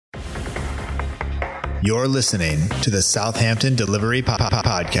You're listening to the Southampton Delivery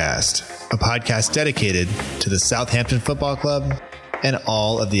Podcast, a podcast dedicated to the Southampton Football Club and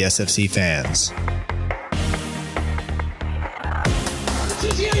all of the SFC fans. You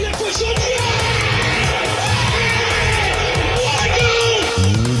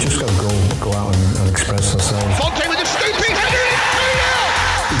just got to go out and express yourself. Fonte with a scooping header.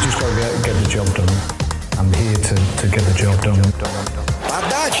 You just got to get the job done. I'm here to get the job done.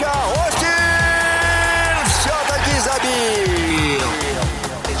 Подача, Остин! Все-таки забил!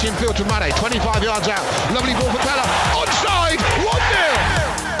 It's infield to Mane, 25 yards out. Lovely ball for Bella. Onside, 1-0!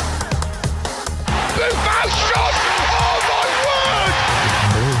 Buffon shot! Oh my word!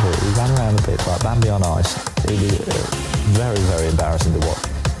 Unbelievable. He ran around a bit like Bambi on ice. It was very, very embarrassing to watch.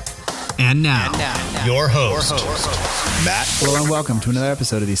 And now, your host, Matt. Hello and welcome to another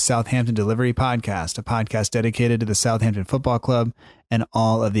episode of the Southampton Delivery Podcast, a podcast dedicated to the Southampton Football Club and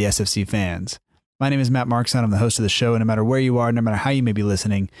all of the SFC fans. My name is Matt Markson. I'm the host of the show, and no matter where you are, no matter how you may be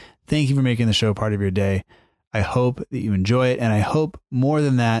listening, thank you for making the show part of your day. I hope that you enjoy it, and I hope more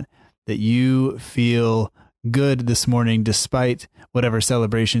than that you feel good this morning despite whatever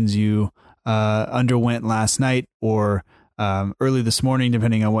celebrations you underwent last night or early this morning,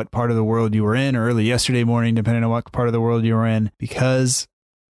 depending on what part of the world you were in, or early yesterday morning, depending on what part of the world you were in, because,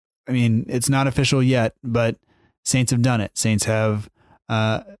 I mean, it's not official yet, but Saints have done it. Saints have,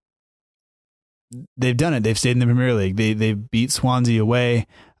 they've done it. They've stayed in the Premier League. They beat Swansea away.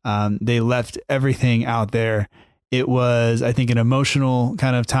 They left everything out there. It was, I think, an emotional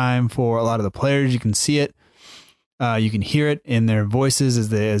kind of time for a lot of the players. You can see it. You can hear it in their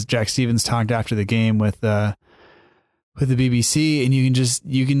voices as Jack Stevens talked after the game with the BBC, and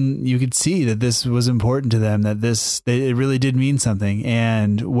you could see that this was important to them, that it really did mean something,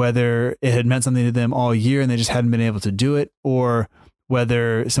 and whether it had meant something to them all year and they just hadn't been able to do it, or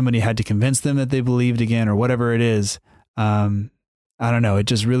whether somebody had to convince them that they believed again, or whatever it is, I don't know. It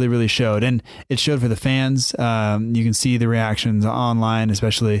just really, really showed, and it showed for the fans. You can see the reactions online,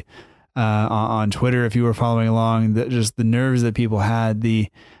 especially on Twitter if you were following along. Just the nerves that people had, the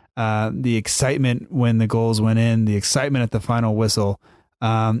excitement when the goals went in, the excitement at the final whistle.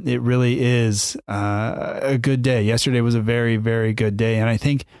 It really is a good day. Yesterday was a very, very good day. And I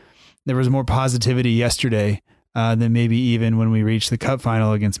think there was more positivity yesterday than maybe even when we reached the cup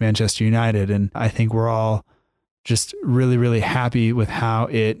final against Manchester United. And I think we're all just really, really happy with how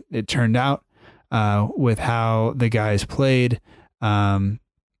it turned out, with how the guys played, the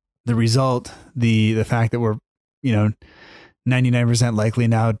result, the fact that we're, 99% likely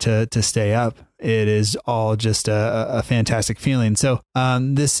now to stay up. It is all just a fantastic feeling. So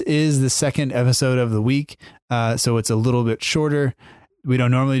this is the second episode of the week. So it's a little bit shorter. We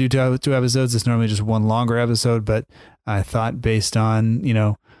don't normally do two episodes. It's normally just one longer episode, but I thought based on,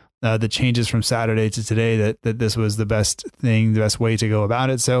 the changes from Saturday to today that this was the best way to go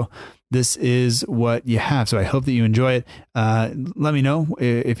about it. So this is what you have. So I hope that you enjoy it. Let me know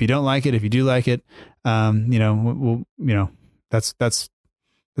if you don't like it. If you do like it, that's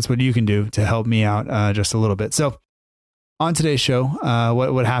what you can do to help me out just a little bit. So on today's show,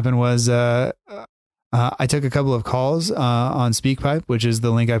 what happened was I took a couple of calls on SpeakPipe, which is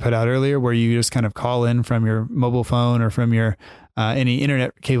the link I put out earlier, where you just kind of call in from your mobile phone or from your any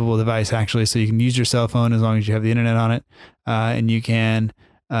internet capable device, actually. So you can use your cell phone as long as you have the internet on it, and you can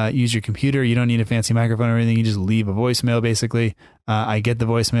use your computer. You don't need a fancy microphone or anything. You just leave a voicemail, basically. I get the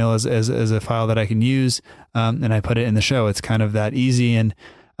voicemail as a file that I can use, and I put it in the show. It's kind of that easy. And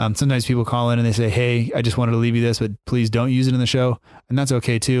sometimes people call in and they say, hey, I just wanted to leave you this, but please don't use it in the show. And that's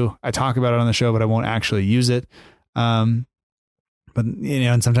okay too. I talk about it on the show, but I won't actually use it. But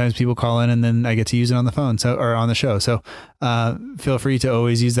and sometimes people call in and then I get to use it on the phone, or on the show. So feel free to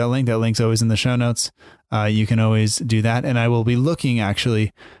always use that link. That link's always in the show notes. You can always do that. And I will be looking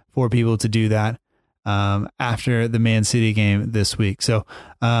actually for people to do that after the Man City game this week. So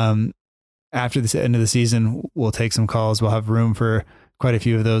after the end of the season, we'll take some calls. We'll have room for quite a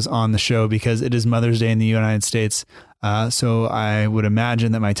few of those on the show because it is Mother's Day in the United States. So I would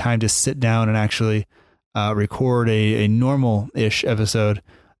imagine that my time to sit down and actually record a normal-ish episode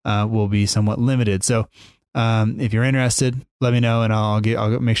will be somewhat limited. So if you're interested, let me know, and I'll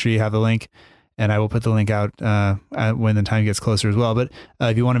make sure you have the link, and I will put the link out when the time gets closer as well. But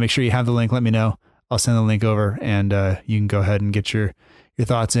if you want to make sure you have the link, let me know. I'll send the link over, and you can go ahead and get your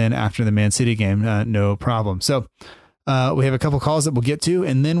thoughts in after the Man City game. No problem. So we have a couple calls that we'll get to,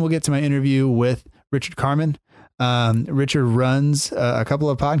 and then we'll get to my interview with Richard Carman. Richard runs a couple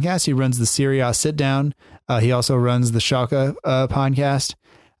of podcasts. He runs the Serie A Sit Down. He also runs the Schalke podcast.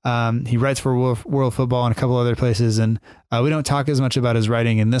 He writes for World Football and a couple other places, and we don't talk as much about his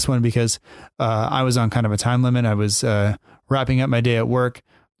writing in this one because I was on kind of a time limit. I was wrapping up my day at work,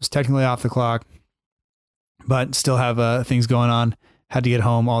 was technically off the clock, but still have things going on. Had to get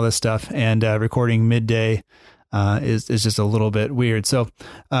home, all this stuff, and recording midday is just a little bit weird. So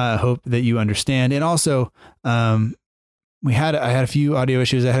I hope that you understand. And also, I had a few audio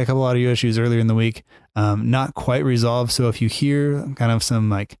issues. I had a couple audio issues earlier in the week, not quite resolved. So if you hear kind of some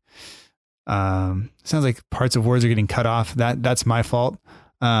sounds like parts of words are getting cut off, that's my fault.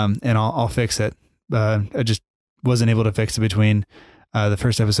 And I'll fix it. I just wasn't able to fix it between the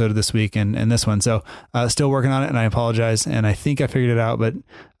first episode of this week and this one. So still working on it, and I apologize. And I think I figured it out, but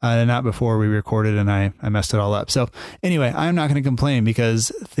not before we recorded, and I messed it all up. So anyway, I'm not going to complain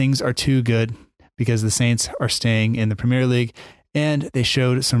because things are too good, because the Saints are staying in the Premier League, and they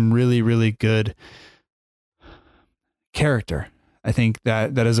showed some really, really good character. I think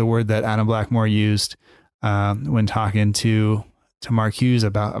that is a word that Adam Blackmore used when talking to Mark Hughes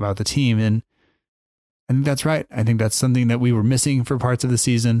about the team. And I think that's right. I think that's something that we were missing for parts of the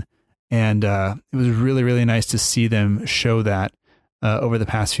season. And it was really, really nice to see them show that over the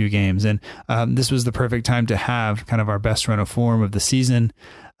past few games. And this was the perfect time to have kind of our best run of form of the season.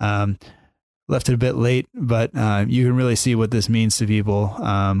 Left it a bit late, but you can really see what this means to people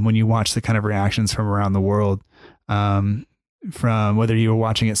when you watch the kind of reactions from around the world, from whether you were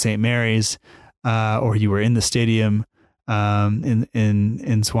watching at St. Mary's or you were in the stadium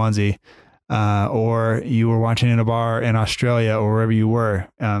in Swansea, or you were watching in a bar in Australia or wherever you were.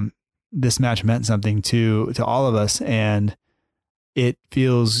 This match meant something to all of us, and it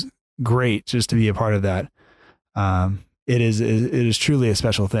feels great just to be a part of that. It is truly a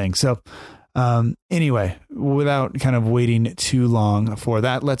special thing. So anyway, without kind of waiting too long for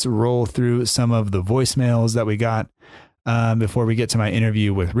that, let's roll through some of the voicemails that we got before we get to my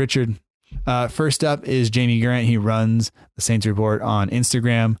interview with Richard. First up is Jamie Grant. He runs the Saints Report on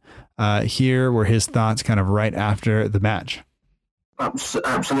Instagram. Here were his thoughts kind of right after the match.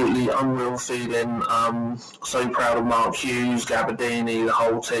 Absolutely unreal feeling. So proud of Mark Hughes, Gabardini, the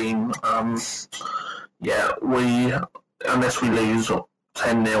whole team. Unless we lose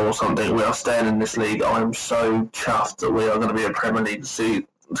 10-0 or something, we are staying in this league. I'm so chuffed that we are going to be a Premier League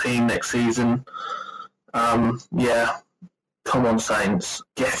team next season. Come on, Saints,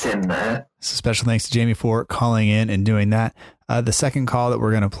 get in there. So special thanks to Jamie for calling in and doing that. The second call that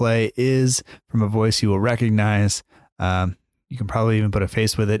we're going to play is from a voice you will recognize. You can probably even put a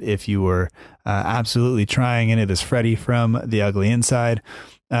face with it if you were absolutely trying, and it is Freddie from The Ugly Inside.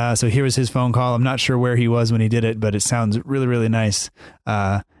 So here was his phone call. I'm not sure where he was when he did it, but it sounds really, really nice.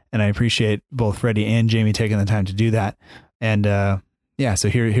 And I appreciate both Freddie and Jamie taking the time to do that. And so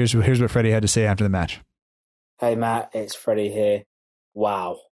here's what Freddie had to say after the match. Hey Matt, it's Freddie here.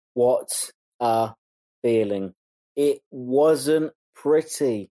 Wow, what a feeling. It wasn't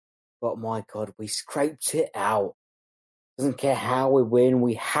pretty, but my God, we scraped it out. Doesn't care how we win,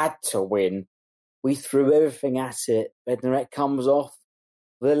 we had to win. We threw everything at it. Bednarek comes off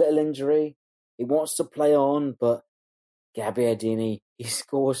with a little injury. He wants to play on, but Gabardini, he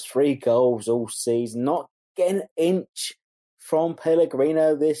scores 3 goals all season, not getting an inch from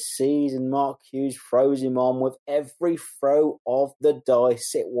Pellegrino this season. Mark Hughes throws him on with every throw of the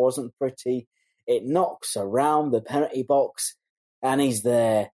dice. It wasn't pretty. It knocks around the penalty box, and he's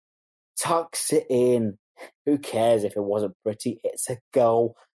there. Tucks it in. Who cares if it wasn't pretty? It's a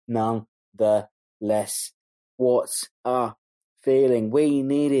goal nonetheless. What a feeling. We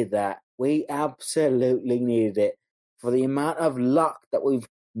needed that. We absolutely needed it. For the amount of luck that we've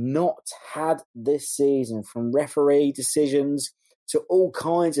not had this season, from referee decisions to all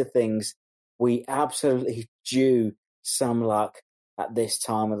kinds of things, we absolutely due some luck at this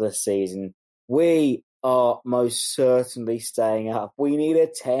time of the season. We are most certainly staying up. We need a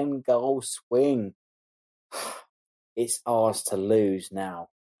 10-goal swing. It's ours to lose now.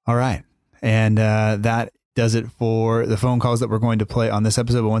 All right. And that does it for the phone calls that we're going to play on this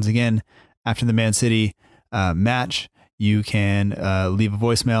episode. But once again, after the Man City match, you can leave a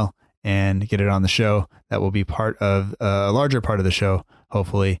voicemail and get it on the show. That will be part of a larger part of the show,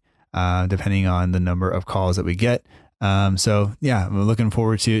 hopefully, depending on the number of calls that we get. I'm looking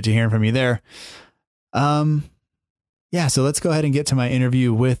forward to hearing from you there. So let's go ahead and get to my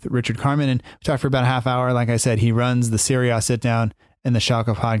interview with Richard Carmen. And we talked for about a half hour. Like I said, he runs the Serie A Sit Down and the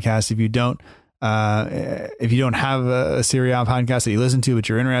Schalke podcast. If you don't have a Serie A podcast that you listen to, but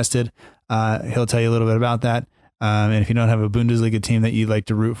you're interested, he'll tell you a little bit about that. And if you don't have a Bundesliga team that you'd like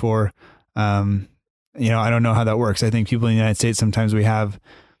to root for, I don't know how that works. I think people in the United States, sometimes we have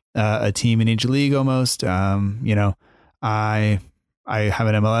a team in each league almost. I I have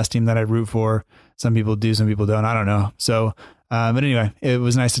an MLS team that I root for. Some people do, some people don't. I don't know. So, but anyway, it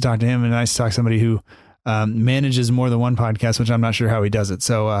was nice to talk to him and nice to talk to somebody who manages more than one podcast, which I'm not sure how he does it.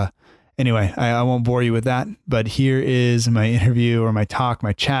 So anyway, I won't bore you with that. But here is my interview or my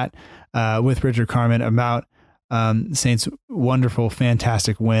chat with Richard Carman about Saints' wonderful,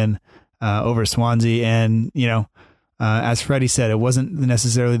 fantastic win over Swansea. And, as Freddie said, it wasn't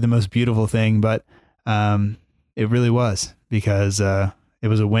necessarily the most beautiful thing, but it really was, because it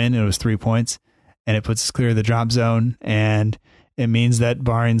was a win. It was 3 points, and it puts us clear of the drop zone. And it means that,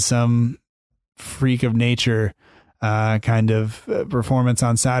 barring some freak of nature kind of performance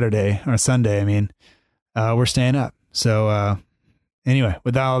on Saturday or Sunday, we're staying up. So anyway,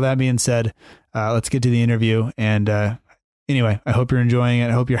 with all that being said, let's get to the interview. And anyway, I hope you're enjoying it.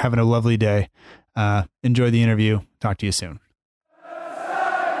 I hope you're having a lovely day. Enjoy the interview. Talk to you soon.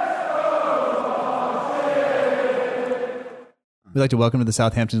 We'd like to welcome to the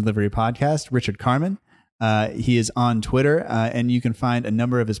Southampton Delivery Podcast, Richard Carman. He is on Twitter, and you can find a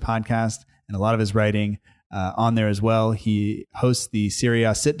number of his podcasts and a lot of his writing on there as well. He hosts the Serie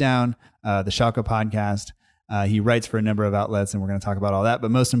A Sit Down, the Schalke podcast. He writes for a number of outlets, and we're going to talk about all that.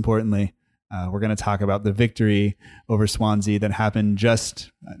 But most importantly, we're going to talk about the victory over Swansea that happened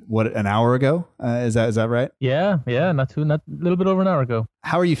just an hour ago. Is that right? Yeah, not a little bit over an hour ago.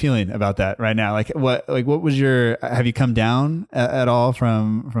 How are you feeling about that right now? What was have you come down at all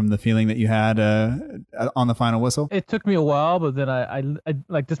from the feeling that you had on the final whistle? It took me a while, but then I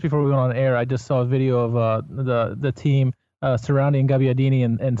like, just before we went on air, I just saw a video of the team surrounding Gabbiadini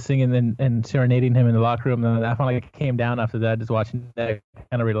and singing and serenading him in the locker room. And I finally came down after that, just watching that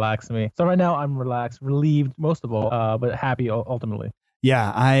kind of relaxed me. So right now I'm relaxed, relieved most of all, but happy ultimately.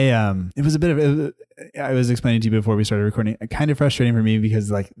 Yeah, it was a bit of, I was explaining to you before we started recording, kind of frustrating for me,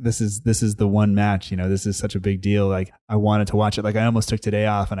 because this is the one match, this is such a big deal. Like, I wanted to watch it. Like, I almost took today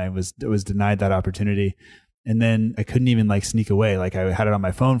off, and I was denied that opportunity. And then I couldn't even sneak away. Like, I had it on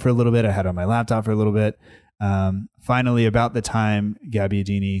my phone for a little bit. I had it on my laptop for a little bit. Finally, about the time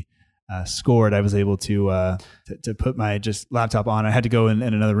Gabbiadini scored, I was able to put my laptop on. I had to go in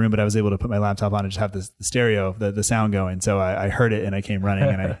another room, but I was able to put my laptop on and just have the stereo, the sound going. So I heard it, and I came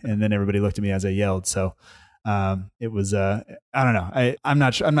running, and then everybody looked at me as I yelled. So it was I don't know. I'm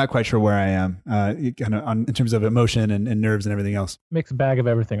not quite sure where I am kind of in terms of emotion and nerves and everything else. Mixed bag of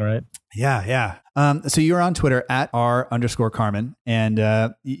everything, right? Yeah. So you're on Twitter at @R_Carman,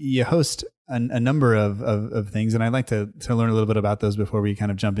 and you host a number of things, and I'd like to learn a little bit about those before we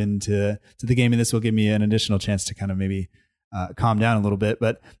kind of jump into the game. And this will give me an additional chance to kind of maybe calm down a little bit.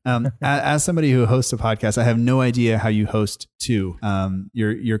 But as somebody who hosts a podcast, I have no idea how you host two.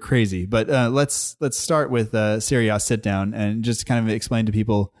 You're crazy. But let's start with Serie A Sit Down, and just kind of explain to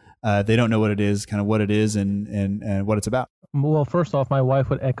people if they don't know what it is, kind of what it is and what it's about. Well, first off, my wife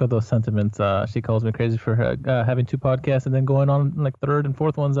would echo those sentiments. She calls me crazy for having two podcasts and then going on third and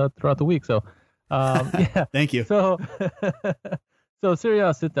fourth ones throughout the week. So, yeah. Thank you. So Serie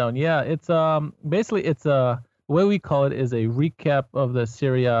A Sit Down. Yeah, it's basically the way we call it is a recap of the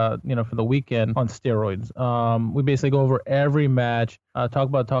Serie A, for the weekend on steroids. We basically go over every match,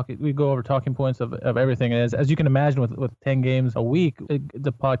 we go over talking points of everything. And as you can imagine, with 10 games a week,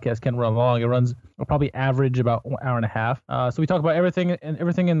 the podcast can run long. It runs probably average about an hour and a half. So we talk about everything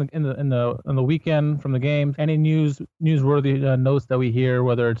in the weekend from the games, any newsworthy notes that we hear,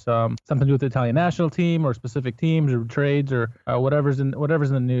 whether it's something to do with the Italian national team or specific teams or trades or whatever's in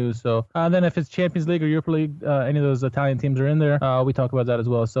the news. So then if it's Champions League or Europa League, any of those Italian teams are in there, we talk about that as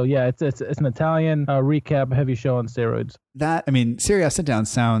well. So yeah, it's an Italian recap heavy show on steroids. Serie A Sit Down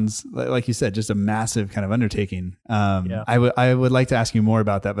sounds like you said, just a massive kind of undertaking. Yeah. I would like to ask you more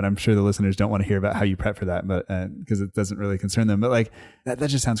about that, but I'm sure the listeners don't want to hear about how you prep for that, but because it doesn't really concern them. But that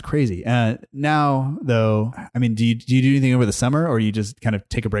just sounds crazy. Now though, do you do anything over the summer, or you just kind of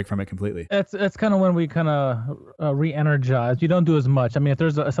take a break from it completely? It's kind of when we kind of re-energize. You don't do as much. If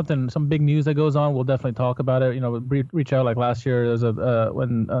there's some big news that goes on, we'll definitely talk about it. Reach out. Like last year, there's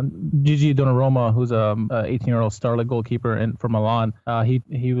when Gigi Donnarumma, who's a 18-year-old starlet goalkeeper from Milan,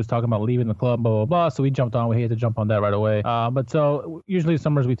 he was talking about leaving the club, blah blah blah. So we jumped on. We had to jump on that right away. But so usually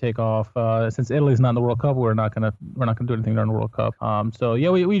summers we take off. Since Italy's not in the World Cup, we're not gonna do anything during the World Cup. So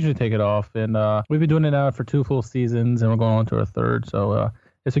yeah, we usually take it off, and we've been doing it now for 2 full seasons, and we're going on to our third. So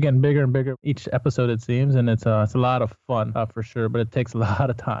it's getting bigger and bigger each episode, it seems, and it's a lot of fun for sure. But it takes a lot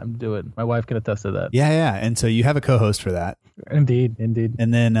of time to do it. My wife can attest to that. Yeah. And so you have a co-host for that. Indeed.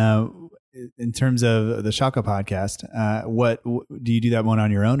 And then in terms of the Schalke podcast, what do you do that one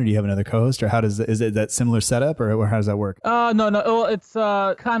on your own, or do you have another co-host, or is it that similar setup, or how does that work? No. Well, it's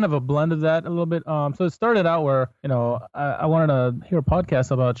kind of a blend of that a little bit. So it started out where I wanted to hear a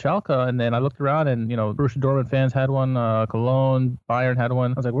podcast about Schalke, and then I looked around, and Borussia Dortmund fans had one, Cologne, Bayern had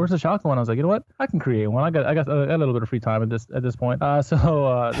one. I was like, where's the Schalke one? I was like, you know what? I can create one. I got a little bit of free time at this point.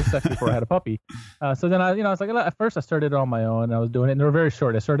 So this is actually before I had a puppy. So then I was like, at first I started it on my own, and I was doing it, and they were very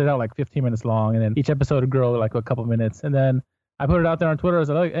short. I started out like 15 minutes long, and then each episode would grow like a couple minutes, and then I put it out there on Twitter. I was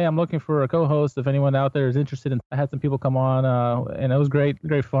like, hey, I'm looking for a co-host. If anyone out there is interested, I had some people come on, and it was great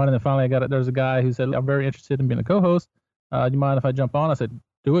fun. And then finally, there was a guy who said, I'm very interested in being a co-host. Do you mind if I jump on? I said,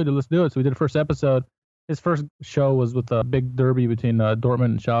 do it. Let's do it. So we did the first episode. His first show was with a big derby between Dortmund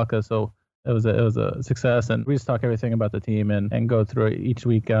and Schalke. So it was a success, and we just talk everything about the team and go through each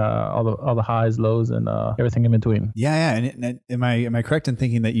week, all the highs, lows, and everything in between. Yeah. And am I correct in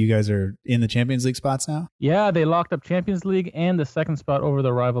thinking that you guys are in the Champions League spots now? Yeah, they locked up Champions League and the second spot over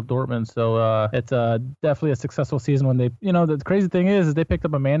the rival Dortmund. So it's definitely a successful season. When they, the crazy thing is they picked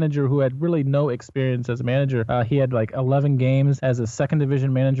up a manager who had really no experience as a manager. He had like 11 games as a second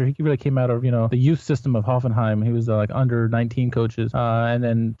division manager. He really came out of the youth system of Hoffenheim. He was like under 19 coaches, and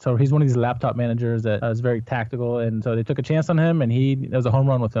then so he's one of these laptop managers that is very tactical, and so they took a chance on him, and it was a home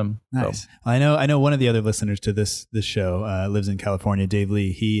run with him. Nice. So. I know one of the other listeners to this show lives in California, Dave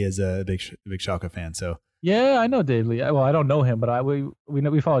Lee. He is a big Schalke fan. So yeah, I know Dave Lee. Well, I don't know him, but we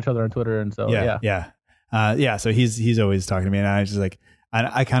follow each other on Twitter, and so yeah. So he's always talking to me, and I was just like,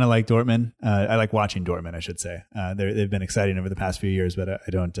 I kind of like Dortmund. I like watching Dortmund, I should say. They've been exciting over the past few years, but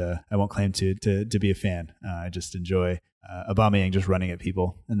I won't claim to be a fan. I just enjoy Aubameyang just running at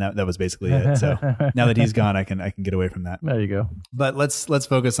people, and that was basically it. So now that he's gone, I can get away from that. There you go. But let's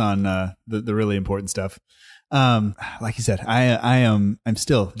focus on the really important stuff. Like you said, I'm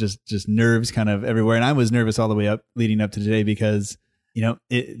still just nerves kind of everywhere, and I was nervous all the way up leading up to today because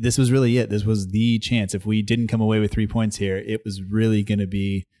this was really it. This was the chance. If we didn't come away with 3 points here, it was really going to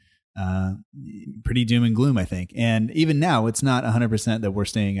be pretty doom and gloom, I think. And even now, it's not 100% that we're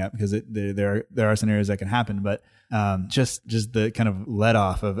staying up because there are scenarios that can happen. But just the kind of let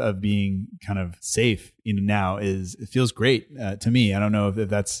off of being kind of safe now it feels great to me. I don't know if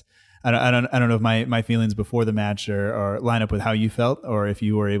that's. I don't know if my feelings before the match or line up with how you felt, or if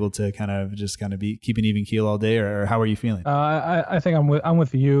you were able to kind of be keep an even keel all day, or how are you feeling? I think I'm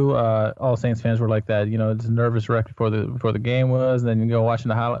with you. All Saints fans were like that. Just nervous wreck before the game was, and then you go watching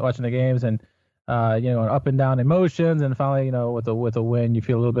the games, and up and down emotions, and finally with a win, you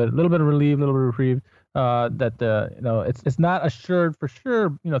feel a little bit of relief, a little bit of reprieve. It's not assured for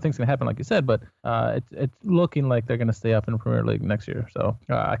sure. Things can happen like you said, but it's looking like they're going to stay up in the Premier League next year. So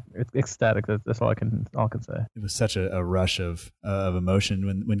it's ecstatic. That's all I can say. It was such a rush of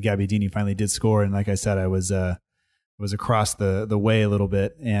emotion when Gabbiadini finally did score, and like I said, I was across the way a little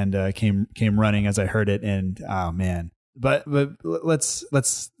bit and came running as I heard it, and oh man. But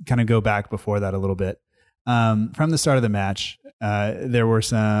let's kind of go back before that a little bit. From the start of the match, there were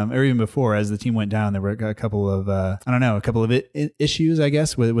some, or even before, as the team went down, there were a couple of issues, I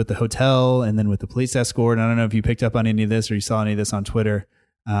guess, with the hotel and then with the police escort. And I don't know if you picked up on any of this or you saw any of this on Twitter.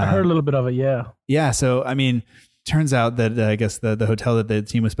 I heard a little bit of it, yeah. Yeah, so, I mean, turns out that I guess the hotel that the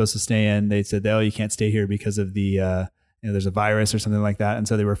team was supposed to stay in, they said, oh, you can't stay here because of the... there's a virus or something like that. And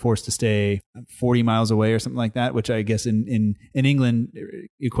so they were forced to stay 40 miles away or something like that, which I guess in England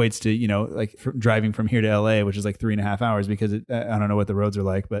equates to, driving from here to LA, which is like 3.5 hours because I don't know what the roads are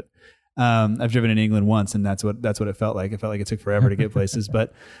like, but I've driven in England once and that's what it felt like. It felt like it took forever to get places,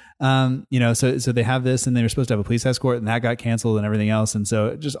 but so they have this and they were supposed to have a police escort and that got canceled and everything else. And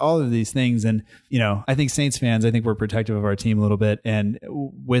so just all of these things. And, I think Saints fans, I think we're protective of our team a little bit. And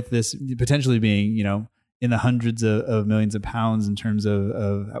with this potentially being, in the hundreds of millions of pounds in terms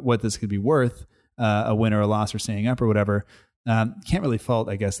of what this could be worth, a win or a loss or staying up or whatever. Can't really fault,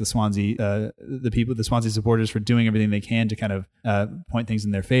 I guess, the Swansea, the Swansea supporters for doing everything they can to kind of point things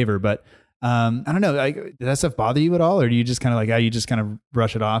in their favor. But I don't know, did that stuff bother you at all, or do you just kind of you just kind of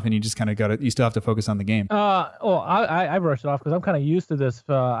brush it off and you just kind of you still have to focus on the game? I brush it off because I'm kind of used to this.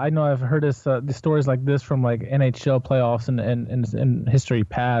 I know I've heard the stories like this from like NHL playoffs and in history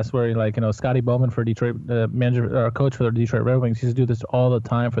past, where Scotty Bowman for Detroit, manager or coach for the Detroit Red Wings, used to do this all the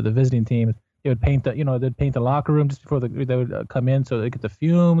time for the visiting teams. They would paint they'd paint the locker room just before they would come in so they get the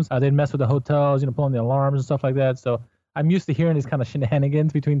fumes. They'd mess with the hotels, pulling the alarms and stuff like that. So I'm used to hearing these kind of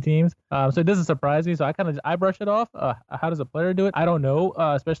shenanigans between teams. So it doesn't surprise me. So I brush it off. How does a player do it? I don't know.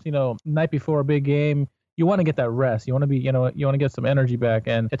 Especially, night before a big game, you want to get that rest. You want to be, you want to get some energy back,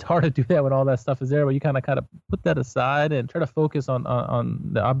 and it's hard to do that when all that stuff is there. But you kind of put that aside and try to focus on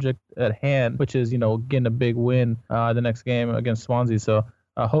the object at hand, which is getting a big win the next game against Swansea. So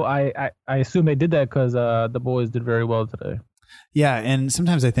I assume they did that because the boys did very well today. Yeah, and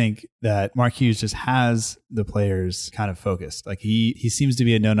sometimes I think that Mark Hughes just has the players kind of focused. Like he seems to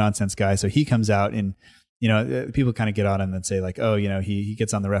be a no nonsense guy, so he comes out and people kind of get on him and say like, oh, he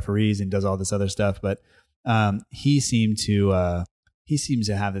gets on the referees and does all this other stuff, but he seemed to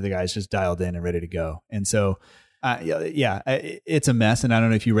have the guys just dialed in and ready to go. And so it's a mess. And I don't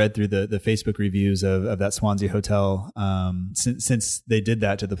know if you read through the Facebook reviews of that Swansea hotel since they did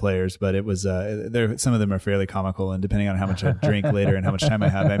that to the players, but it was some of them are fairly comical, and depending on how much I drink later and how much time I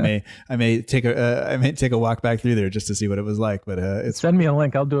have, I may take a walk back through there just to see what it was like. But send me a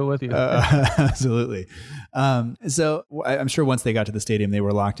link, I'll do it with you. Absolutely. So I'm sure once they got to the stadium, they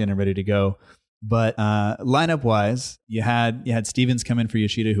were locked in and ready to go. But lineup wise, you had Stevens come in for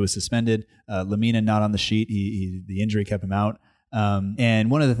Yoshida, who was suspended. Lamina not on the sheet. The injury kept him out. And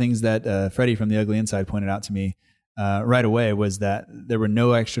one of the things that Freddie from the Ugly Inside pointed out to me right away was that there were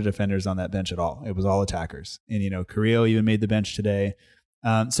no extra defenders on that bench at all. It was all attackers. And Carrillo even made the bench today.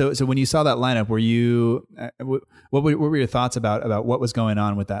 So when you saw that lineup, were you what were your thoughts about what was going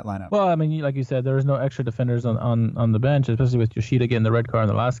on with that lineup? Well, I mean, like you said, there was no extra defenders on the bench, especially with Yoshida getting the red card in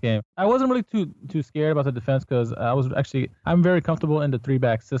the last game. I wasn't really too scared about the defense because I'm very comfortable in the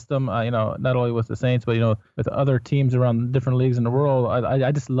 3-back system. Not only with the Saints, but with other teams around different leagues in the world.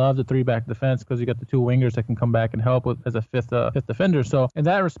 I just love the 3-back defense because you got the 2 wingers that can come back and help as a fifth defender. So in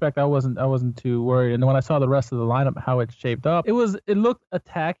that respect, I wasn't too worried. And when I saw the rest of the lineup, how it shaped up, it looked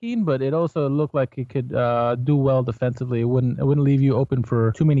attacking, but it also looked like it could do well defensively. It wouldn't leave you open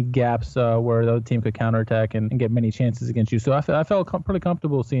for too many gaps where the other team could counterattack and get many chances against you. So I felt pretty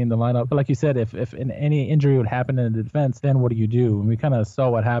comfortable seeing the lineup. But like you said, if any injury would happen in the defense, then what do you do? And we kind of saw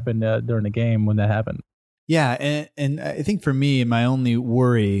what happened during the game when that happened. Yeah, and I think for me, my only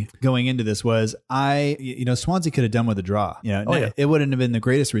worry going into this was Swansea could have done with a draw. It wouldn't have been the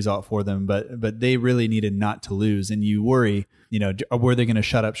greatest result for them, but they really needed not to lose. And you worry, were they going to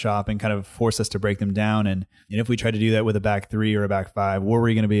shut up shop and kind of force us to break them down? And if we try to do that with a back 3 or a back 5, were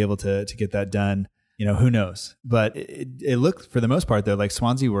we going to be able to get that done? Who knows? But it looked for the most part though like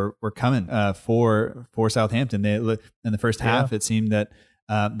Swansea were coming for Southampton. In the first half, it seemed that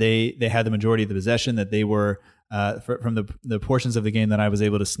they had the majority of the possession, that they were from the portions of the game that I was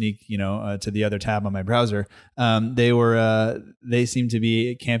able to sneak to the other tab on my browser. They seemed to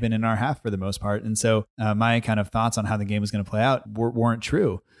be camping in our half for the most part, and so my kind of thoughts on how the game was going to play out weren't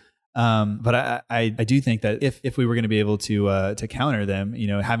true. But I do think that if we were going to be able to counter them,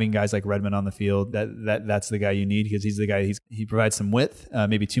 having guys like Redmond on the field, that's the guy you need, because he's the guy. He provides some width,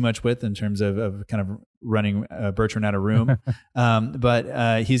 maybe too much width in terms of kind of running Bertrand out of room.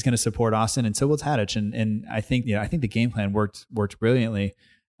 But he's going to support Austin, and so will Tadic. And I think the game plan worked brilliantly.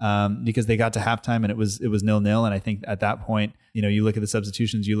 Because they got to halftime and it was 0-0. And I think at that point, you look at the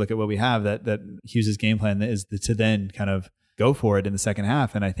substitutions, you look at what we have, that Hughes's game plan is to then kind of go for it in the second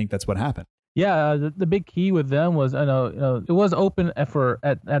half. And I think that's what happened. Yeah, the big key with them was, it was open effort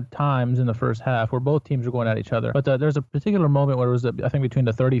at times in the first half where both teams were going at each other. But there's a particular moment where it was, I think, between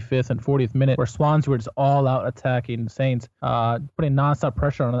the 35th and 40th minute where Swans were just all out attacking Saints, putting nonstop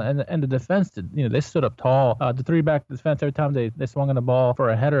pressure on them. And the defense, they stood up tall. The 3-back defense, every time they swung on the ball for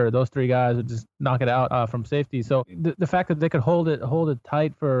a header, those 3 guys would just knock it out from safety. So the fact that they could hold it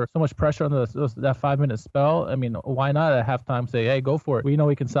tight for so much pressure on that 5-minute spell, I mean, why not at halftime say, hey, go for it. We know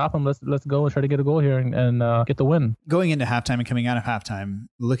we can stop them. Let's go and try to get a goal here and get the win. Going into halftime and coming out of halftime,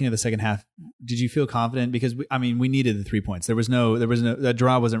 looking at the second half, did you feel confident? Because we needed the 3 points. There was no that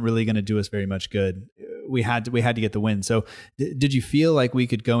draw wasn't really going to do us very much good. We had to get the win. So did you feel like we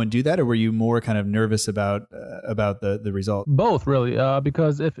could go and do that, or were you more kind of nervous about the result? Both, really,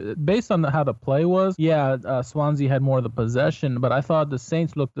 because if based on how the play was, Swansea had more of the possession, but I thought the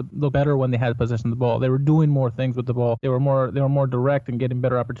Saints looked better when they had possession of the ball. They were doing more things with the ball. They were more direct and getting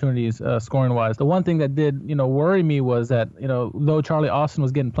better opportunities scoring wise. The one thing that did worry me was that though Charlie Austin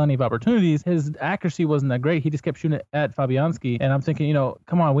was getting plenty of opportunities, his accuracy wasn't that great. He just kept shooting at Fabianski, and I'm thinking,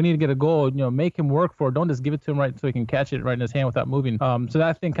 come on, we need to get a goal. Make him work for it. Don't just give it to him right so he can catch it right in his hand without moving. So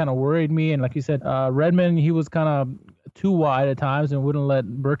that thing kind of worried me. And like you said, Redmond, he was kind of too wide at times and wouldn't let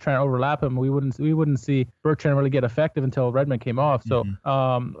Bertrand overlap him. We wouldn't see Bertrand really get effective until Redmond came off. So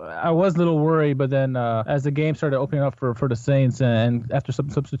I was a little worried, but then as the game started opening up for the Saints and after some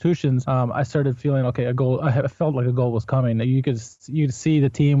substitutions, I started feeling a goal. I felt like a goal was coming. You could see the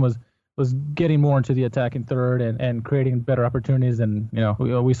team was was getting more into the attacking third and creating better opportunities, and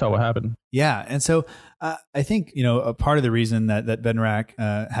we saw what happened. Yeah, and so I think a part of the reason that Bednarik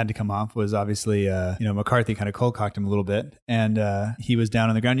had to come off was obviously McCarthy kind of cold cocked him a little bit, and he was down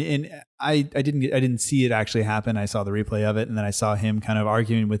on the ground. And I didn't see it actually happen. I saw the replay of it, and then I saw him kind of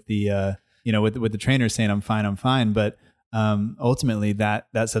arguing with the with the trainer saying I'm fine, but ultimately that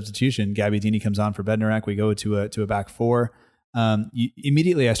substitution, Gabbiadini comes on for Bednarik. We go to a back four.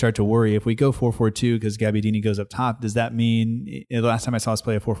 Immediately I start to worry if we go 4-4-2 because Gabbiadini goes up top. Does that mean the last time I saw us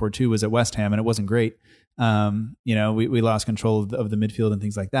play a 4-4-2 was at West Ham and it wasn't great? We lost control of the midfield and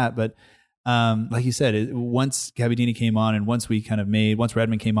things like that. But like you said, once Gabbiadini came on and once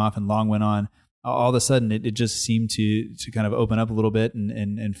Redmond came off and Long went on, all of a sudden it just seemed to kind of open up a little bit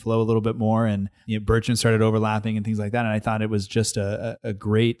and flow a little bit more. And Bertrand started overlapping and things like that. And I thought it was just a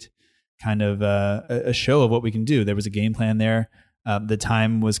great kind of a show of what we can do. There was a game plan there. The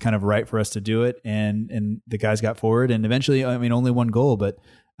time was kind of right for us to do it, and the guys got forward, and eventually, only one goal, but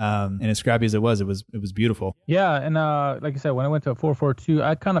and as scrappy as it was beautiful. Yeah, and like I said, when I went to a 4-4-2,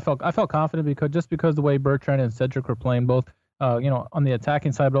 I felt confident because the way Bertrand and Cedric were playing, both on the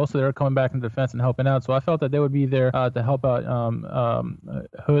attacking side, but also they were coming back in defense and helping out. So I felt that they would be there to help out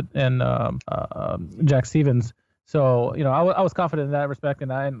Hood and Jack Stevens. So, I was confident in that respect.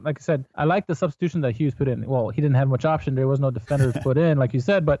 And like I said, I like the substitution that Hughes put in. Well, he didn't have much option. There was no defender to put in, like you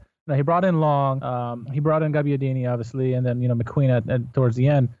said. But he brought in Long. He brought in Gabbiadini, obviously, and then, McQueen at towards the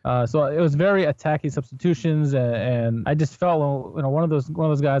end. So it was very attacking substitutions. And I just felt, one of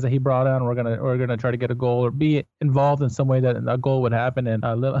those guys that he brought on, we're gonna try to get a goal or be involved in some way that a goal would happen. And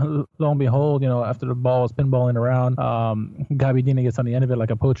lo and behold, after the ball was pinballing around, Gabbiadini gets on the end of it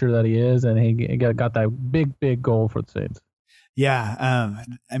like a poacher that he is, and he got that big goal for the Saints. Yeah,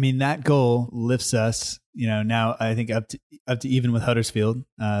 that goal lifts us, now I think up to even with Huddersfield.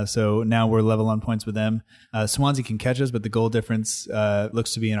 So now we're level on points with them. Swansea can catch us, but the goal difference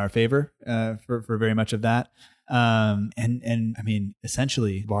looks to be in our favor for very much of that.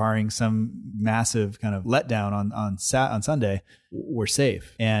 Essentially, barring some massive kind of letdown on Sunday, we're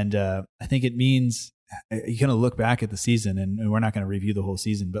safe. And I think it means you kind of look back at the season, and we're not going to review the whole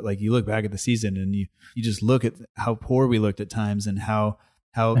season, but like you look back at the season and you just look at how poor we looked at times and how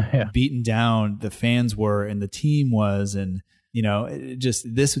beaten down the fans were and the team was. And, just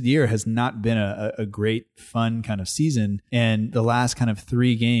this year has not been a great fun kind of season. And the last kind of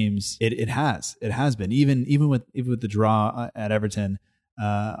 3 games, it has been even with the draw at Everton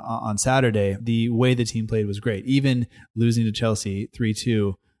on Saturday, the way the team played was great. Even losing to Chelsea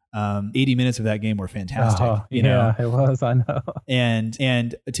 3-2, 80 minutes of that game were fantastic. It was, I know.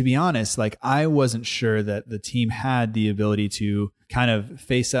 And to be honest, like I wasn't sure that the team had the ability to kind of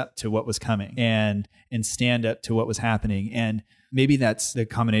face up to what was coming and stand up to what was happening. And maybe that's the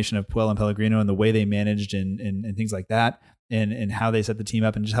combination of Puel and Pellegrino and the way they managed and things like that. And how they set the team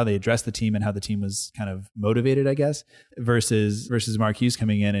up and just how they addressed the team and how the team was kind of motivated, I guess, versus Mark Hughes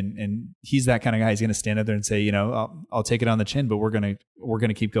coming in and he's that kind of guy. He's going to stand up there and say, I'll take it on the chin, but we're going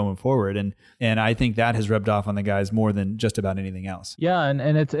to keep going forward. And I think that has rubbed off on the guys more than just about anything else. Yeah.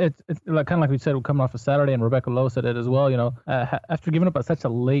 And it's like, kind of like we said, we're coming off a Saturday, and Rebecca Lowe said it as well. After giving up such a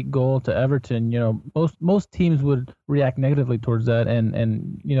late goal to Everton, most teams would react negatively towards that.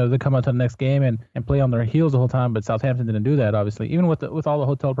 And they come out to the next game and play on their heels the whole time. But Southampton didn't do that. Obviously, even with all the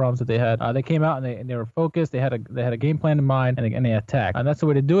hotel problems that they had, they came out and they were focused. They had a game plan in mind, and they attacked, and that's the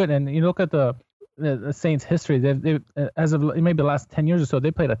way to do it. And you look at the Saints' history. They as of maybe the last 10 years or so, they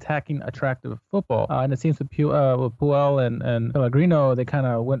played attacking, attractive football. And it seems with Puel and Pellegrino, they kind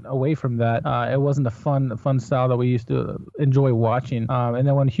of went away from that. It wasn't the fun style that we used to enjoy watching. And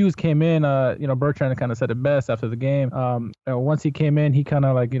then when Hughes came in, Bertrand kind of said it best after the game. Once he came in, he kind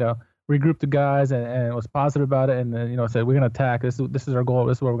of regrouped the guys and was positive about it, and then said we're gonna attack. This is our goal.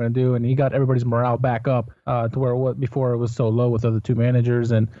 This is what we're gonna do. And he got everybody's morale back up to where it was before it was so low with the other two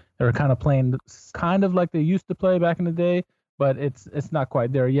managers, and they were kind of playing kind of like they used to play back in the day. But it's not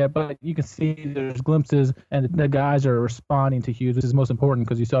quite there yet. But you can see there's glimpses, and the guys are responding to Hughes, which is most important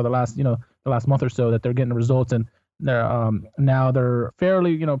because you saw the last month or so that they're getting the results, and they're now they're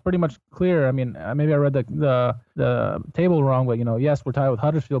fairly pretty much clear. I mean, maybe I read the table wrong, but yes, we're tied with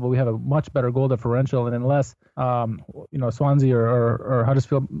Huddersfield, but we have a much better goal differential, and unless Swansea or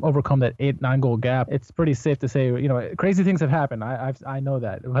Huddersfield overcome that 8-9 goal gap, it's pretty safe to say crazy things have happened. I know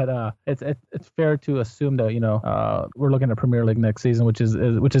that, but it's fair to assume that we're looking at Premier League next season, which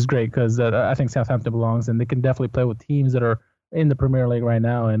is great because I think Southampton belongs, and they can definitely play with teams that are in the Premier League right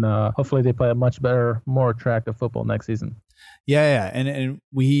now, and hopefully they play a much better, more attractive football next season. Yeah. And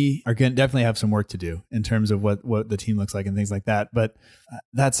we are going to definitely have some work to do in terms of what the team looks like and things like that. But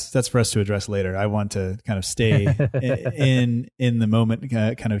that's for us to address later. I want to kind of stay in the moment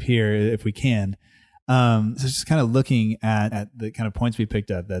kind of here if we can. So just kind of looking at the kind of points we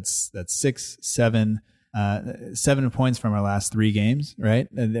picked up, that's 6, 7 points from our last 3 games, right?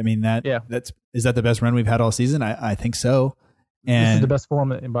 I mean, is that the best run we've had all season? I think so. And this is the best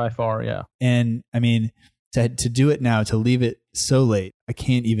form by far. Yeah. And I mean, to do it now, to leave it so late, I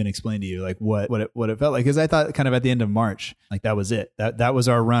can't even explain to you like what it felt like. Cause I thought kind of at the end of March, like that was it. That was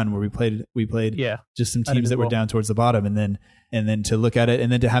our run where we played just some teams that were down towards the bottom. And then to look at it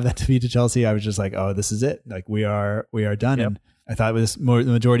and then to have that defeat to Chelsea, I was just like, oh, this is it. Like we are done. Yep. And I thought the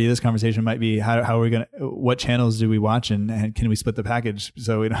majority of this conversation might be how are we going to, what channels do we watch and can we split the package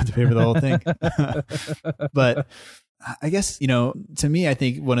so we don't have to pay for the whole thing? But I guess, to me, I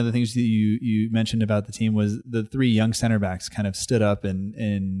think one of the things that you mentioned about the team was the 3 young center backs kind of stood up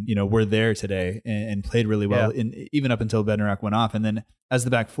and were there today and played really well, even up until Bednarak went off. And then as the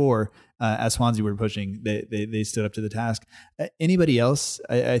back 4, as Swansea were pushing, they stood up to the task. Anybody else,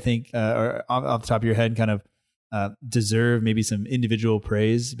 I think, or off the top of your head, kind of deserve maybe some individual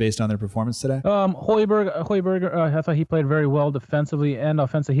praise based on their performance today? Højbjerg, I thought he played very well defensively and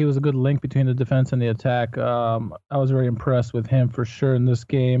offensively. He was a good link between the defense and the attack. I was very impressed with him for sure in this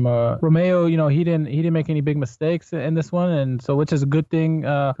game. Romeo, he didn't make any big mistakes in this one, and so which is a good thing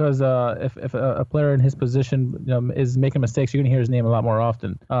because if a player in his position is making mistakes, you're gonna hear his name a lot more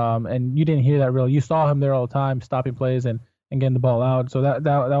often. And you didn't hear that really. You saw him there all the time, stopping plays and getting the ball out. So that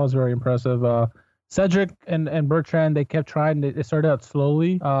was very impressive. Cedric and Bertrand, they kept trying. They started out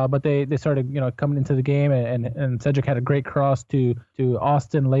slowly, but they started coming into the game, and Cedric had a great cross to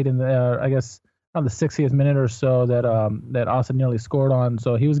Austin late in the I guess around the 60th minute or so that Austin nearly scored on.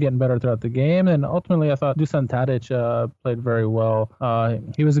 So he was getting better throughout the game, and ultimately I thought Dusan Tadic played very well.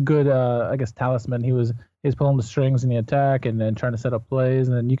 He was a good I guess talisman. He was pulling the strings in the attack and trying to set up plays,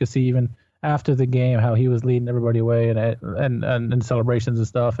 and then you could see even after the game how he was leading everybody away and celebrations and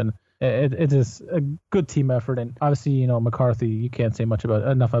stuff. And it is a good team effort, and obviously, McCarthy, you can't say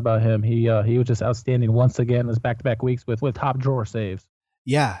enough about him. He was just outstanding once again. His back-to-back weeks with top drawer saves.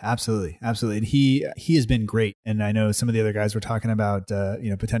 Yeah, absolutely. And he has been great. And I know some of the other guys were talking about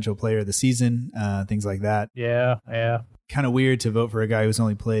potential player of the season, things like that. Yeah. Kind of weird to vote for a guy who's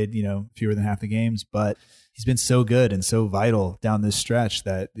only played fewer than half the games, but he's been so good and so vital down this stretch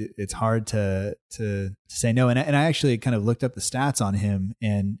that it's hard to say no. And I actually kind of looked up the stats on him,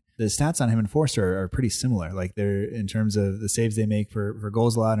 and the stats on him and Forster are pretty similar. Like they're in terms of the saves they make for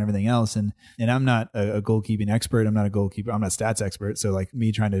goals allowed and everything else. And I'm not a goalkeeping expert. I'm not a goalkeeper. I'm not a stats expert. So like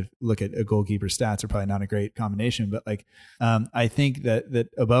me trying to look at a goalkeeper's stats are probably not a great combination. But like I think that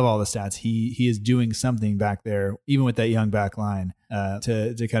above all the stats, he is doing something back there, even with that young back line,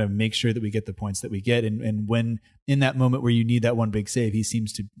 to kind of make sure that we get the points that we get. And when in that moment where you need that one big save, he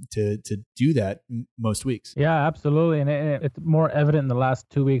seems to do that most weeks. Yeah, absolutely. And it's more evident in the last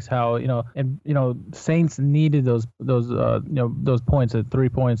 2 weeks how, Saints needed those points, 3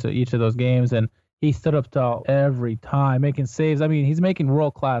 points at each of those games. And he stood up tall every time, making saves. I mean, he's making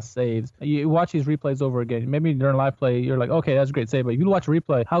world-class saves. You watch these replays over again. Maybe during live play, you're like, okay, that's a great save. But if you watch a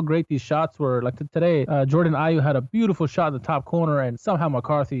replay, how great these shots were. Like today, Jordan Ayew had a beautiful shot in the top corner, and somehow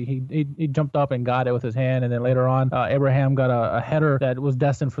McCarthy, he jumped up and got it with his hand. And then later on, Abraham got a header that was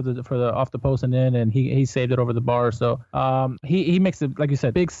destined for the off the post and in, and he saved it over the bar. So he makes it, like you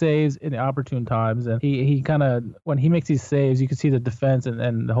said, big saves in the opportune times. And he kind of, when he makes these saves, you can see the defense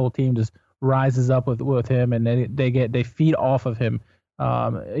and the whole team just rises up with him, and they feed off of him.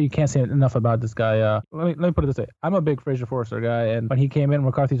 You can't say enough about this guy. Let me put it this way: I'm a big Fraser Forster guy, and when he came in,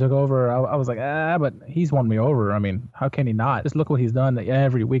 McCarthy took over. I was like, but he's won me over. I mean, how can he not? Just look what he's done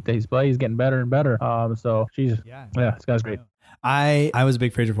every week that he's played. He's getting better and better. So Jesus, yeah, this guy's great. I was a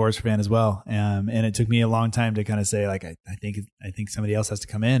big Fraser Forster fan as well, and it took me a long time to kind of say like I think somebody else has to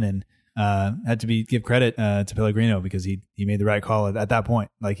come in, and had to give credit to Pellegrino because he made the right call at that point.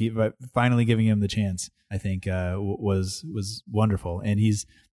 Like finally giving him the chance, I think was wonderful, and he's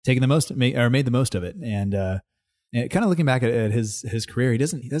taken made the most of it. And kind of looking back at his career, he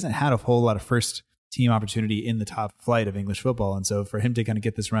doesn't have a whole lot of first team opportunity in the top flight of English football, and so for him to kind of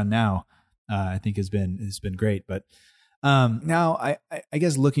get this run now, I think has been great. But now I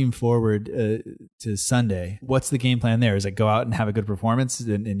guess looking forward to Sunday, what's the game plan there? Is it go out and have a good performance,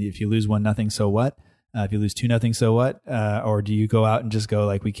 and if you lose 1-0, so what? If you lose 2-0, so what? Or do you go out and just go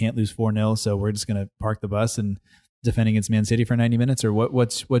like, we can't lose 4-0, so we're just going to park the bus and defend against Man City for 90 minutes, or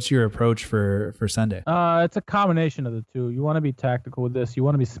what's your approach for Sunday? It's a combination of the two. You want to be tactical with this. You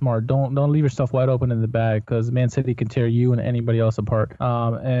want to be smart. Don't leave yourself wide open in the bag, because Man City can tear you and anybody else apart.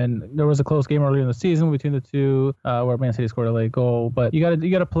 And there was a close game earlier in the season between the two, where Man City scored a late goal. But you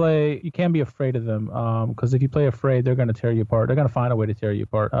gotta play. You can't be afraid of them, because if you play afraid, they're gonna tear you apart. They're gonna find a way to tear you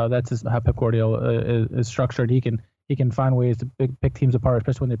apart. That's just how Pep Guardiola is structured. He can find ways to pick teams apart,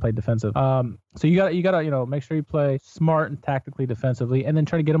 especially when they play defensive. So you gotta make sure you play smart and tactically defensively, and then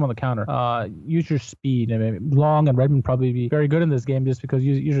try to get them on the counter. Use your speed. I mean, Long and Redmond probably be very good in this game, just because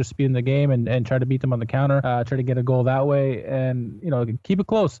use your speed in the game and try to beat them on the counter. Try to get a goal that way, and keep it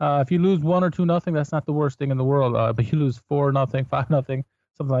close. If you lose 1 or 2-0, that's not the worst thing in the world. But you lose 4-0, 5-0.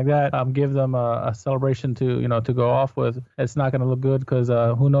 Something like that. Give them a celebration to go off with. It's not going to look good, because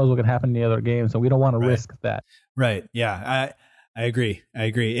who knows what can happen in the other games, so we don't want to risk that. Right. Yeah. I agree.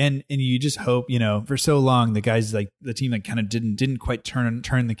 And you just hope, for so long the guys, like the team that kind of didn't quite turn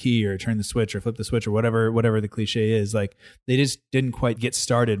the key or turn the switch or flip the switch or whatever the cliche is, like they just didn't quite get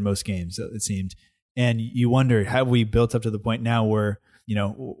started most games, it seemed. And you wonder, have we built up to the point now where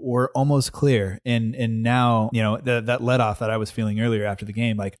we're almost clear, and now that let off that I was feeling earlier after the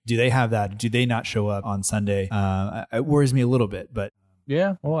game, like, do they have that? Do they not show up on Sunday? It worries me a little bit, but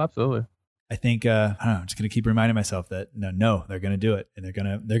yeah, well, absolutely. I think I don't know, I'm just going to keep reminding myself that no, they're going to do it, and they're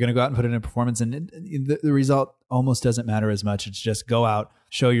going to go out and put in a performance, and the result almost doesn't matter as much. It's just go out,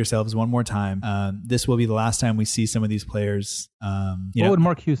 show yourselves one more time. This will be the last time we see some of these players. What would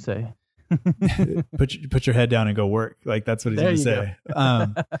Mark Hughes say? put your head down and go work. Like, that's what he's going to say.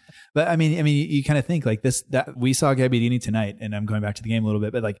 But I mean, you kind of think like this, that we saw Gabbiadini tonight, and I'm going back to the game a little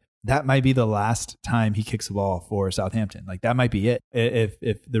bit, but like that might be the last time he kicks the ball for Southampton. Like that might be it,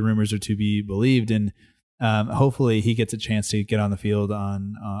 if the rumors are to be believed. And hopefully he gets a chance to get on the field or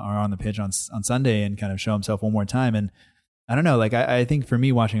on the pitch on Sunday and kind of show himself one more time. And I don't know, like I think for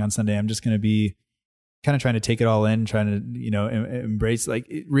me watching on Sunday, I'm just going to be kind of trying to take it all in, trying to, embrace,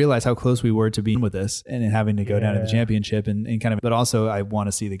 like realize how close we were to being with this and having to go down to the championship and kind of, but also I want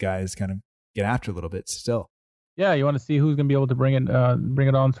to see the guys kind of get after a little bit still. Yeah. You want to see who's going to be able to bring it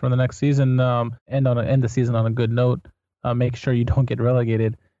on for the next season, end the season on a good note, make sure you don't get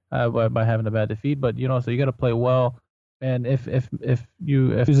relegated, by having a bad defeat, but so you got to play well. And if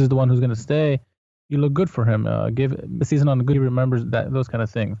this is the one who's going to stay, you look good for him, give the season on a good, he remembers those kind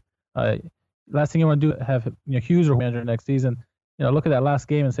of things. Last thing you want to do, have Hughes or manager next season, look at that last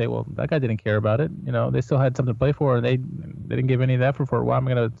game and say, well, that guy didn't care about it. They still had something to play for, and they didn't give any of the effort for it. Why am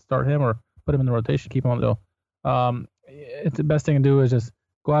I going to start him or put him in the rotation, keep him on the go? It's the best thing to do is just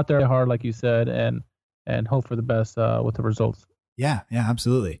go out there hard, like you said, and hope for the best with the results. Yeah,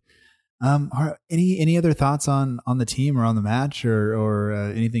 absolutely. Any other thoughts on the team or on the match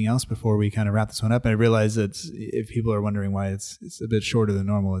or anything else before we kind of wrap this one up? And I realize that if people are wondering why it's a bit shorter than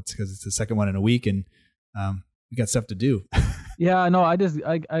normal, it's because it's the second one in a week, and we got stuff to do. Yeah, no, I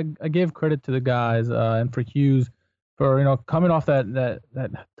give credit to the guys and for Hughes for coming off that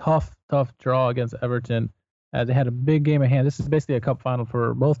tough draw against Everton. They had a big game at hand. This is basically a cup final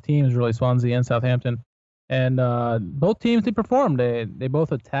for both teams, really, Swansea and Southampton. And both teams, they performed. They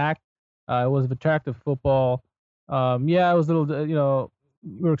both attacked. It was attractive football. It was a little,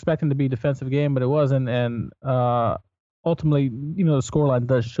 we were expecting to be a defensive game, but it wasn't. And ultimately, the scoreline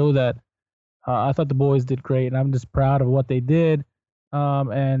does show that. I thought the boys did great, and I'm just proud of what they did,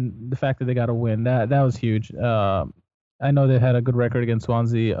 and the fact that they got a win. That was huge. I know they had a good record against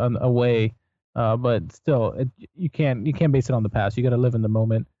Swansea away, but still, you can't base it on the past. You got to live in the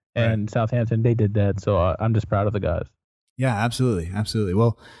moment. And right. Southampton, they did that, so I'm just proud of the guys. Yeah, absolutely.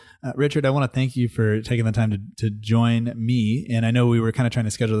 Well, Richard, I want to thank you for taking the time to join me. And I know we were kind of trying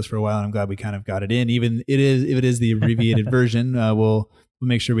to schedule this for a while, and I'm glad we kind of got it in. Even if it is the abbreviated version, we'll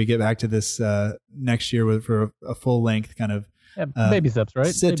make sure we get back to this next year for a full length kind of baby steps, right?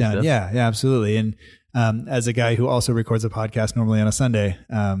 Sit down. Steps. Yeah, absolutely. And as a guy who also records a podcast normally on a Sunday,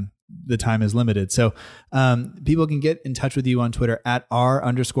 the time is limited. So people can get in touch with you on Twitter at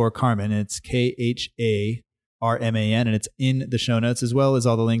 @R_Carman. It's KHARMAN, and it's in the show notes, as well as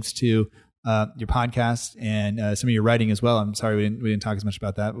all the links to your podcast and some of your writing as well. I'm sorry we didn't talk as much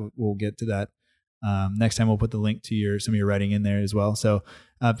about that. We'll get to that next time. We'll put the link to some of your writing in there as well. So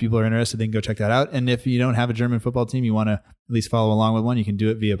if people are interested, they can go check that out. And if you don't have a German football team, you want to at least follow along with one, you can do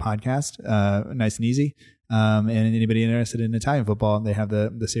it via podcast, nice and easy. And anybody interested in Italian football, they have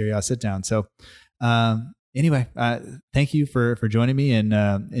the Serie A sit down. So anyway, thank you for joining me, and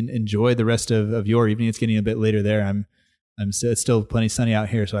enjoy the rest of your evening. It's getting a bit later there. It's still plenty sunny out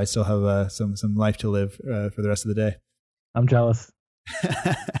here, so I still have some life to live for the rest of the day. I'm jealous.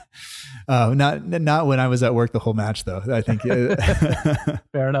 Not when I was at work the whole match, though. I think.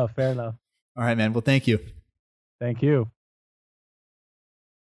 Fair enough. All right, man. Well, thank you. Thank you.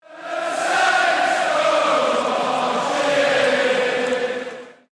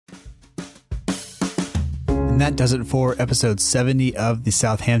 And that does it for episode 70 of the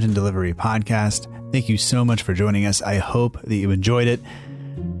Southampton Delivery Podcast. Thank you so much for joining us. I hope that you enjoyed it.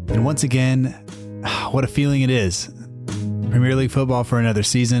 And once again, what a feeling it is. Premier League football for another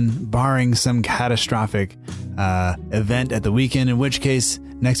season, barring some catastrophic event at the weekend, in which case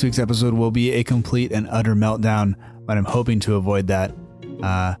next week's episode will be a complete and utter meltdown, but I'm hoping to avoid that.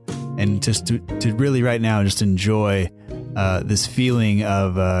 And just to really right now just enjoy this feeling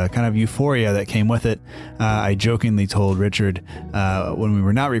of kind of euphoria that came with it. I jokingly told Richard when we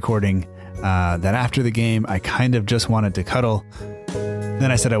were not recording that after the game, I kind of just wanted to cuddle.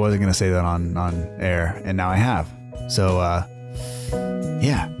 Then I said I wasn't going to say that on air, and now I have. So,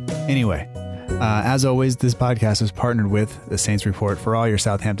 yeah. Anyway, as always, this podcast is partnered with the Saints Report for all your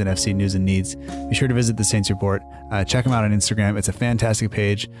Southampton FC news and needs. Be sure to visit the Saints Report. Check them out on Instagram. It's a fantastic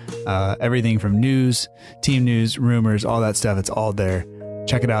page. Everything from news, team news, rumors, all that stuff. It's all there.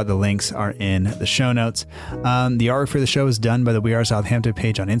 Check it out. The links are in the show notes. The artwork for the show is done by the We Are Southampton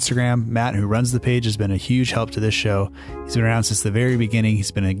page on Instagram. Matt, who runs the page, has been a huge help to this show. He's been around since the very beginning.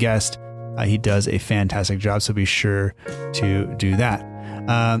 He's been a guest. He does a fantastic job, so be sure to do that.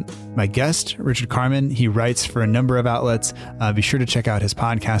 My guest, Richard Carmen, he writes for a number of outlets. Be sure to check out his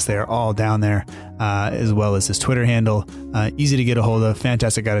podcast. They are all down there, as well as his Twitter handle. Easy to get a hold of.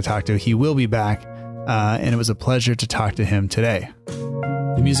 Fantastic guy to talk to. He will be back, and it was a pleasure to talk to him today.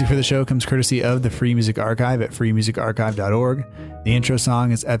 The music for the show comes courtesy of the Free Music Archive at freemusicarchive.org. The intro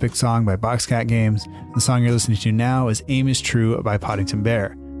song is Epic Song by Boxcat Games. The song you're listening to now is Aim is True by Poddington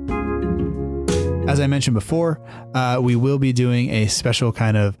Bear. As I mentioned before, we will be doing a special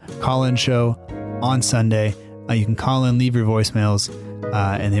kind of call-in show on Sunday. You can call in, leave your voicemails,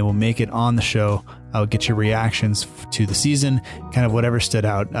 and they will make it on the show. I'll get your reactions to the season, kind of whatever stood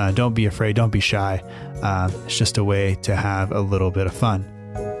out. Don't be afraid. Don't be shy. It's just a way to have a little bit of fun.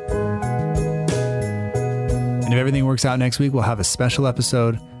 And if everything works out next week, we'll have a special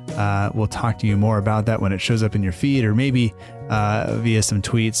episode. We'll talk to you more about that when it shows up in your feed, or maybe via some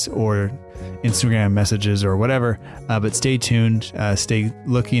tweets or Instagram messages or whatever. But stay tuned. Stay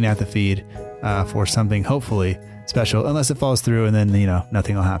looking at the feed for something hopefully special, unless it falls through and then,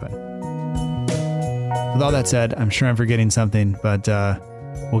 nothing will happen. With all that said, I'm sure I'm forgetting something, but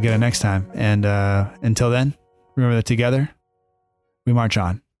we'll get it next time. And until then, remember that together we march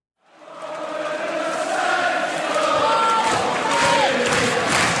on.